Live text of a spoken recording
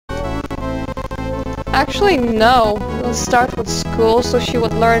Actually, no. We'll start with school, so she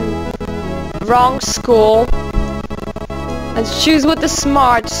would learn wrong school. And choose with the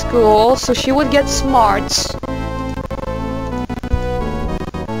smart school, so she would get smarts.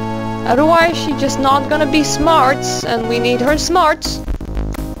 Otherwise, she's just not gonna be smarts, and we need her smarts.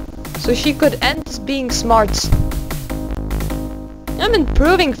 So she could end being smarts. I'm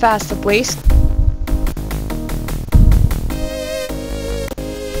improving fast, at least.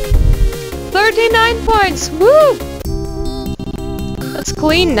 $39 points! Woo! That's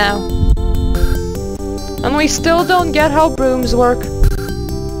clean now. And we still don't get how brooms work.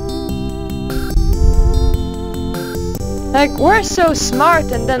 Like, we're so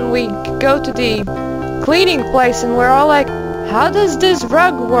smart, and then we go to the cleaning place and we're all like, how does this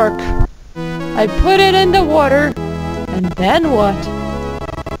rug work? I put it in the water, and then what?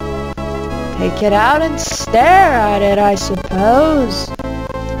 Take it out and stare at it, I suppose.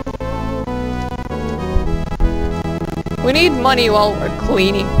 We need money while we're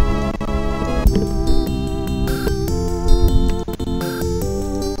cleaning.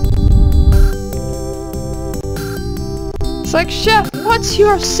 It's like, chef, what's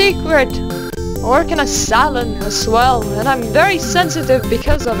your secret? I work in a salon as well, and I'm very sensitive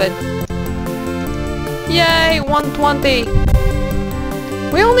because of it. Yay, 120.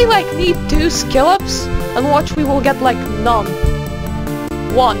 We only like need 2 skill ups, and watch, we will get like none.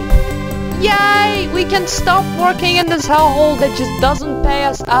 1. Yay! We can stop working in this hellhole that just doesn't pay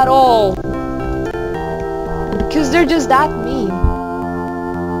us at all. Because they're just that mean.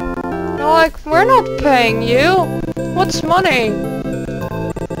 They're like, we're not paying you. What's money?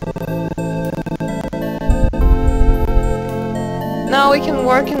 Now we can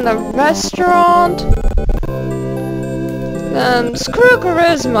work in the restaurant. Screw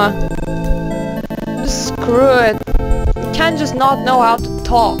charisma. Just screw it. We can't just not know how to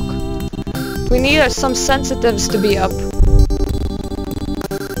talk. We need some sensitives to be up.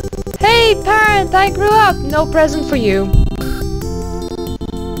 Hey parent, I grew up. No present for you.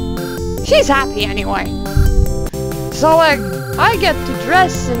 She's happy anyway. So like, I get to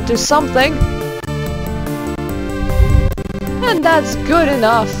dress into something. And that's good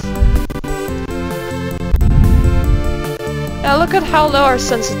enough. Now look at how low our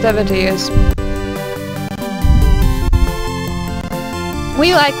sensitivity is.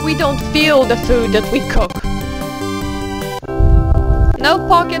 We don't feel the food that we cook. No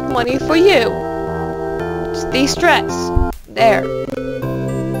pocket money for you. Just de-stress. There.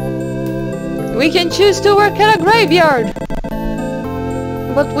 We can choose to work at a graveyard.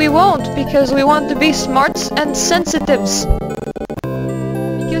 But we won't, because we want to be smarts and sensitives.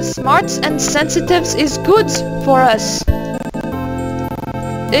 Because smarts and sensitives is good for us.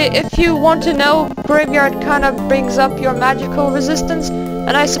 If you want to know, graveyard kind of brings up your magical resistance,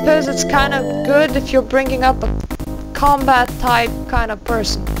 and I suppose it's kind of good if you're bringing up a combat type kind of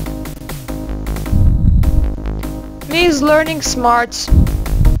person. Me's learning smarts.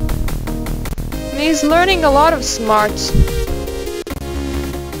 Me's learning a lot of smarts.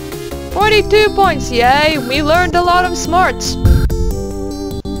 42 points, yay! Me learned a lot of smarts.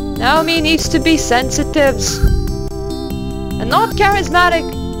 Now me needs to be sensitives. And not charismatic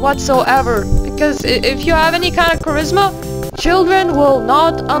whatsoever, because if you have any kind of charisma, children will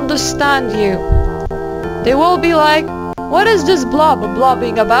not understand you. They will be like, what is this blob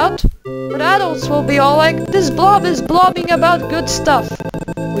blobbing about? But adults will be all like, this blob is blobbing about good stuff.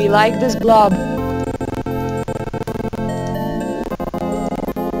 We like this blob.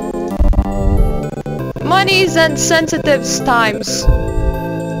 Monies and sensitives times.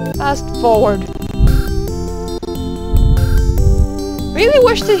 Fast forward. Really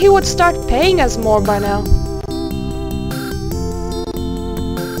wish that he would start paying us more by now.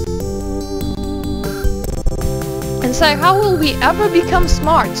 It's like, how will we ever become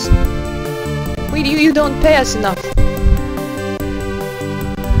smarts? You don't pay us enough.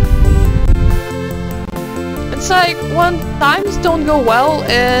 It's like, when times don't go well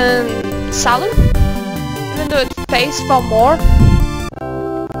in salon, even though it pays for more,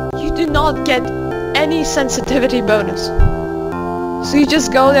 you do not get any sensitivity bonus. So you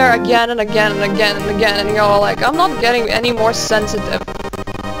just go there again and again and again and again, and you're all like, I'm not getting any more sensitive.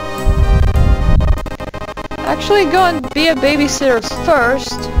 Actually, go and be a babysitter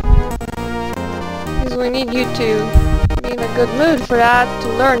first, because we need you to be in a good mood for that, to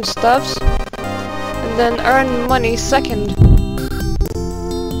learn stuffs, and then earn money second.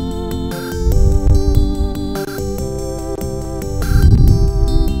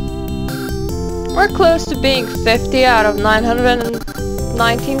 We're close to being 50 out of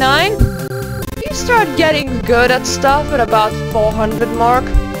 999. You start getting good at stuff at about 400 mark.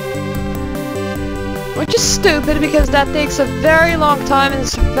 Which is stupid because that takes a very long time and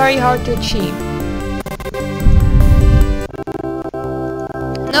it's very hard to achieve.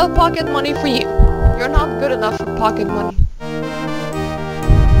 No pocket money for you. You're not good enough for pocket money.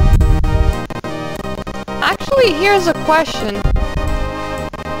 Actually, here's a question.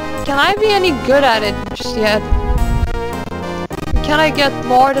 Can I be any good at it just yet? Can I get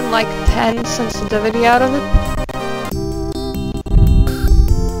more than like 10 sensitivity out of it?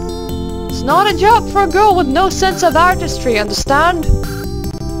 It's not a job for a girl with no sense of artistry, understand? 2,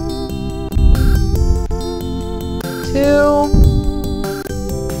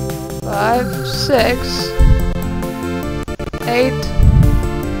 5, 6, 8.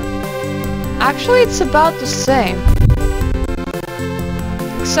 Actually, it's about the same.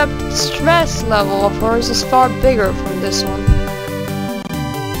 Except the stress level of hers is far bigger from this one.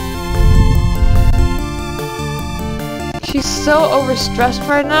 She's so overstressed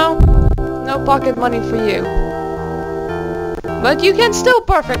right now. No pocket money for you. But you can still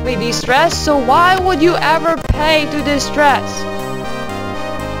perfectly de-stress, so why would you ever pay to distress?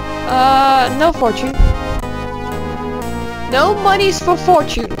 No fortune. No monies for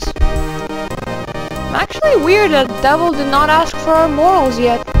fortunes. I'm actually weird that Devil did not ask for our morals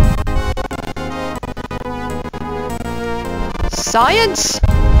yet. Science?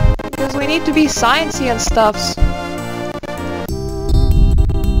 Because we need to be sciencey and stuffs.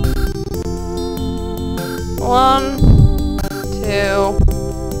 1, 2,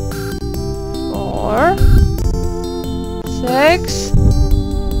 4, 6.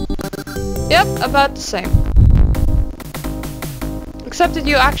 Yep, about the same. Except that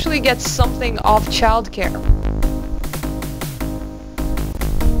you actually get something off childcare.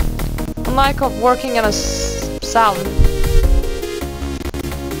 Unlike of working in a salon.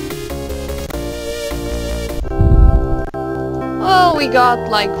 Well, we got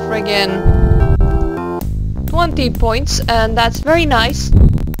like friggin' 20 points, and that's very nice.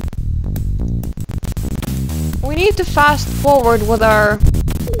 We need to fast forward with our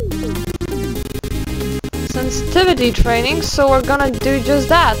sensitivity training, so we're gonna do just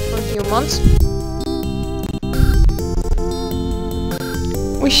that for a few months.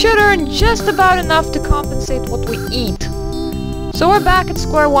 We should earn just about enough to compensate what we eat. So we're back at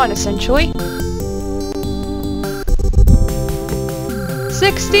square one, essentially.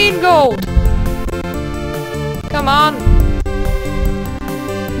 16 gold! Come on!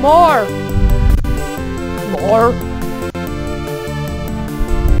 More! More!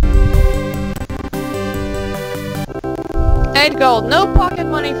 $8 gold, no pocket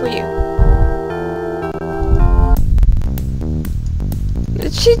money for you.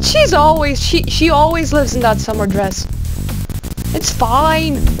 She always lives in that summer dress. It's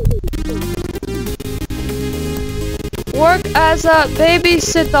fine. Work as a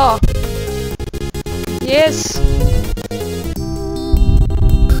babysitter. Yes.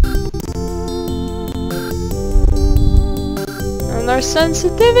 And our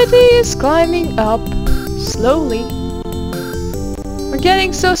sensitivity is climbing up slowly. We're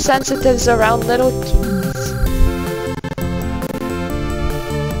getting so sensitive around little kids.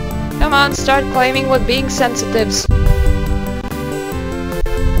 Come on, start claiming with being sensitives.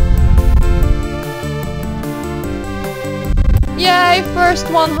 Yay, first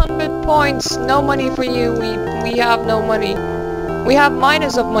 100 points. No money for you. We have no money. We have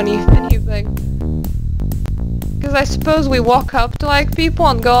minus of money, if anything. Because I suppose we walk up to like people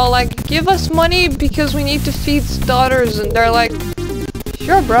and go like, give us money because we need to feed daughters, and they're like,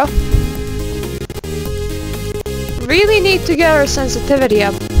 sure, bro. Really need to get our sensitivity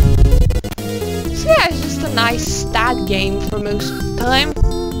up. So yeah, it's just a nice stat game for most of the time.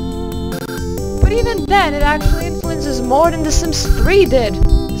 But even then, it actually influences more than The Sims 3 did.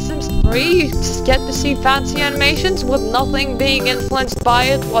 The Sims 3, you just get to see fancy animations with nothing being influenced by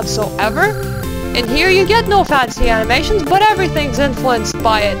it whatsoever. And here you get no fancy animations, but everything's influenced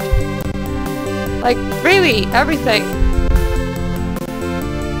by it. Like, really, everything.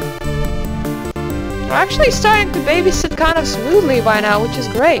 We're actually starting to babysit kind of smoothly by now, which is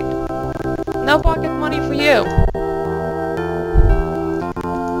great. No pocket money for you.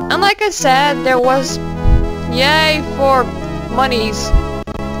 And like I said, there was yay for monies.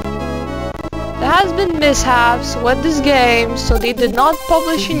 There has been mishaps with this game, so they did not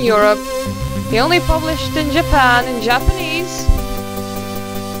publish in Europe. They only published in Japan in Japanese.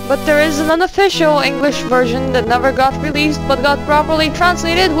 But there is an unofficial English version that never got released but got properly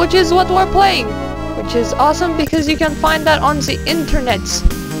translated, which is what we're playing. Which is awesome because you can find that on the internets.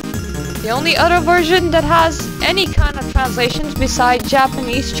 The only other version that has any kind of translations besides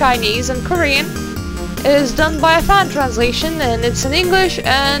Japanese, Chinese, and Korean is done by a fan translation, and it's in English,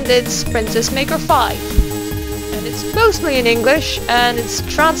 and it's Princess Maker 5. And it's mostly in English, and it's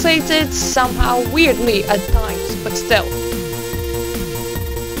translated somehow weirdly at times, but still.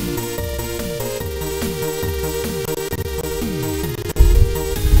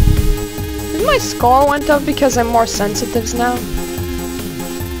 My score went up because I'm more sensitive now.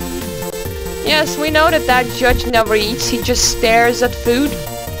 Yes, we know that that judge never eats, he just stares at food.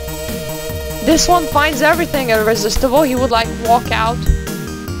 This one finds everything irresistible. He would like walk out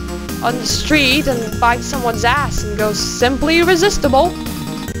on the street and bite someone's ass and goes simply irresistible.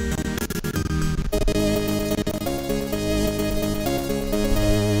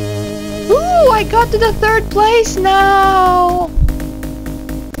 Ooh, I got to the 3rd place now!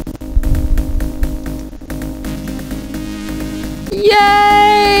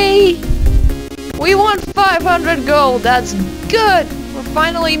 Yay! We won 500 gold, that's good! We're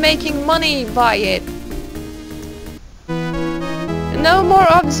finally making money by it. No more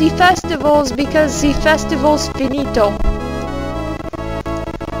of the festivals because the festival's finito.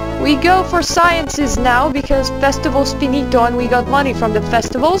 We go for sciences now because festival's finito and we got money from the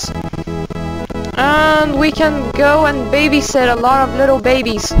festivals. And we can go and babysit a lot of little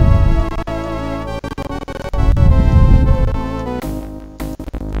babies.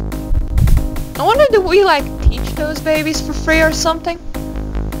 I wonder, do we like teach those babies for free or something?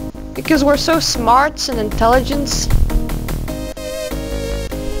 Because we're so smart and intelligent.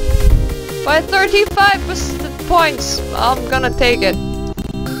 By 35 points, I'm gonna take it.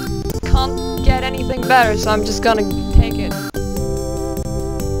 Can't get anything better, so I'm just gonna take it.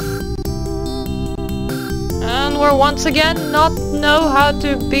 And we're once again not know how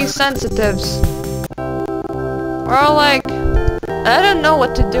to be sensitives. We're all like, I don't know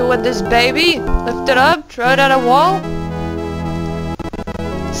what to do with this baby. Lift it up, throw it at a wall.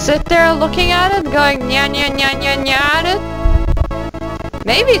 Sit there looking at it, going nya nya nya nya nya at it.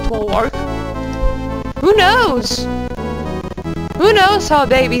 Maybe it will work. Who knows? Who knows how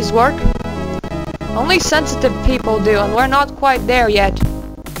babies work? Only sensitive people do, and we're not quite there yet.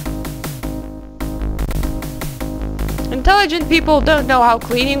 Intelligent people don't know how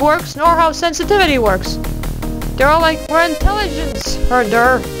cleaning works, nor how sensitivity works. They're all like, we're intelligence,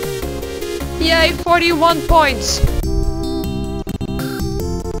 herder. Yay, 41 points.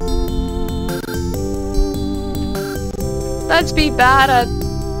 Let's be bad at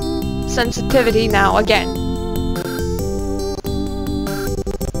sensitivity now again.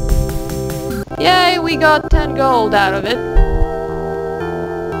 Yay, we got 10 gold out of it.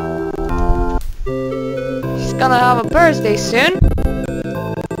 She's gonna have a birthday soon.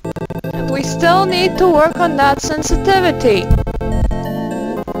 And we still need to work on that sensitivity.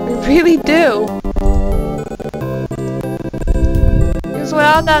 We really do. Because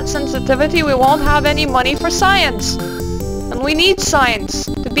without that sensitivity we won't have any money for science. And we need science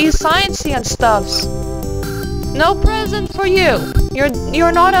to be sciencey and stuffs. No present for you.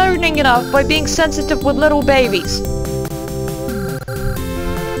 You're not earning enough by being sensitive with little babies.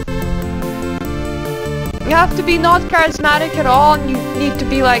 You have to be not charismatic at all, and you need to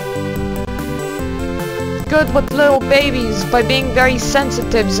be like good with little babies by being very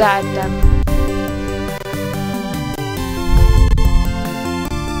sensitive at them.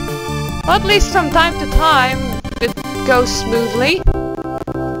 Well, at least from time to time it goes smoothly.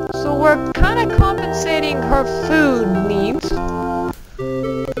 So we're kind of compensating her food needs.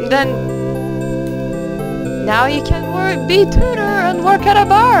 Then now you can be tutor and work at a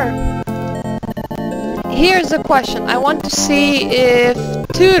bar. Here's a question. I want to see if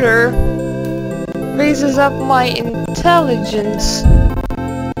tutor raises up my intelligence.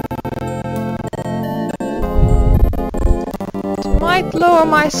 It might lower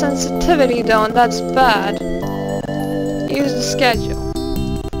my sensitivity though, and that's bad. Use the schedule.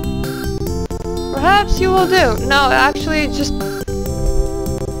 Perhaps you will do. No, actually it just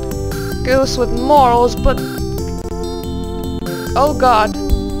goes with morals, but oh god.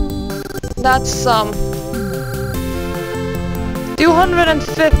 That's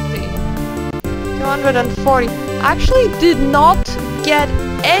 250. 240. Actually did not get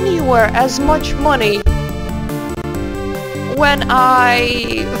anywhere as much money when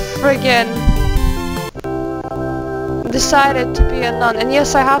I friggin' decided to be a nun. And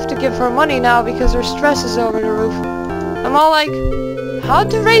yes, I have to give her money now because her stress is over the roof. I'm all like, how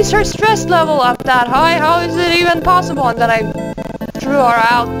to raise her stress level up that high? How is it even possible? And then I threw her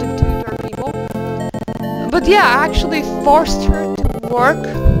out to tutor people. But yeah, I actually forced her to work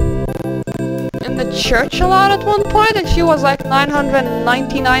in the church a lot at one point, and she was like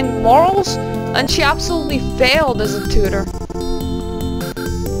 999 morals, and she absolutely failed as a tutor.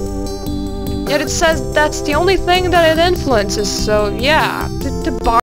 Yet it says that's the only thing that it influences, so yeah,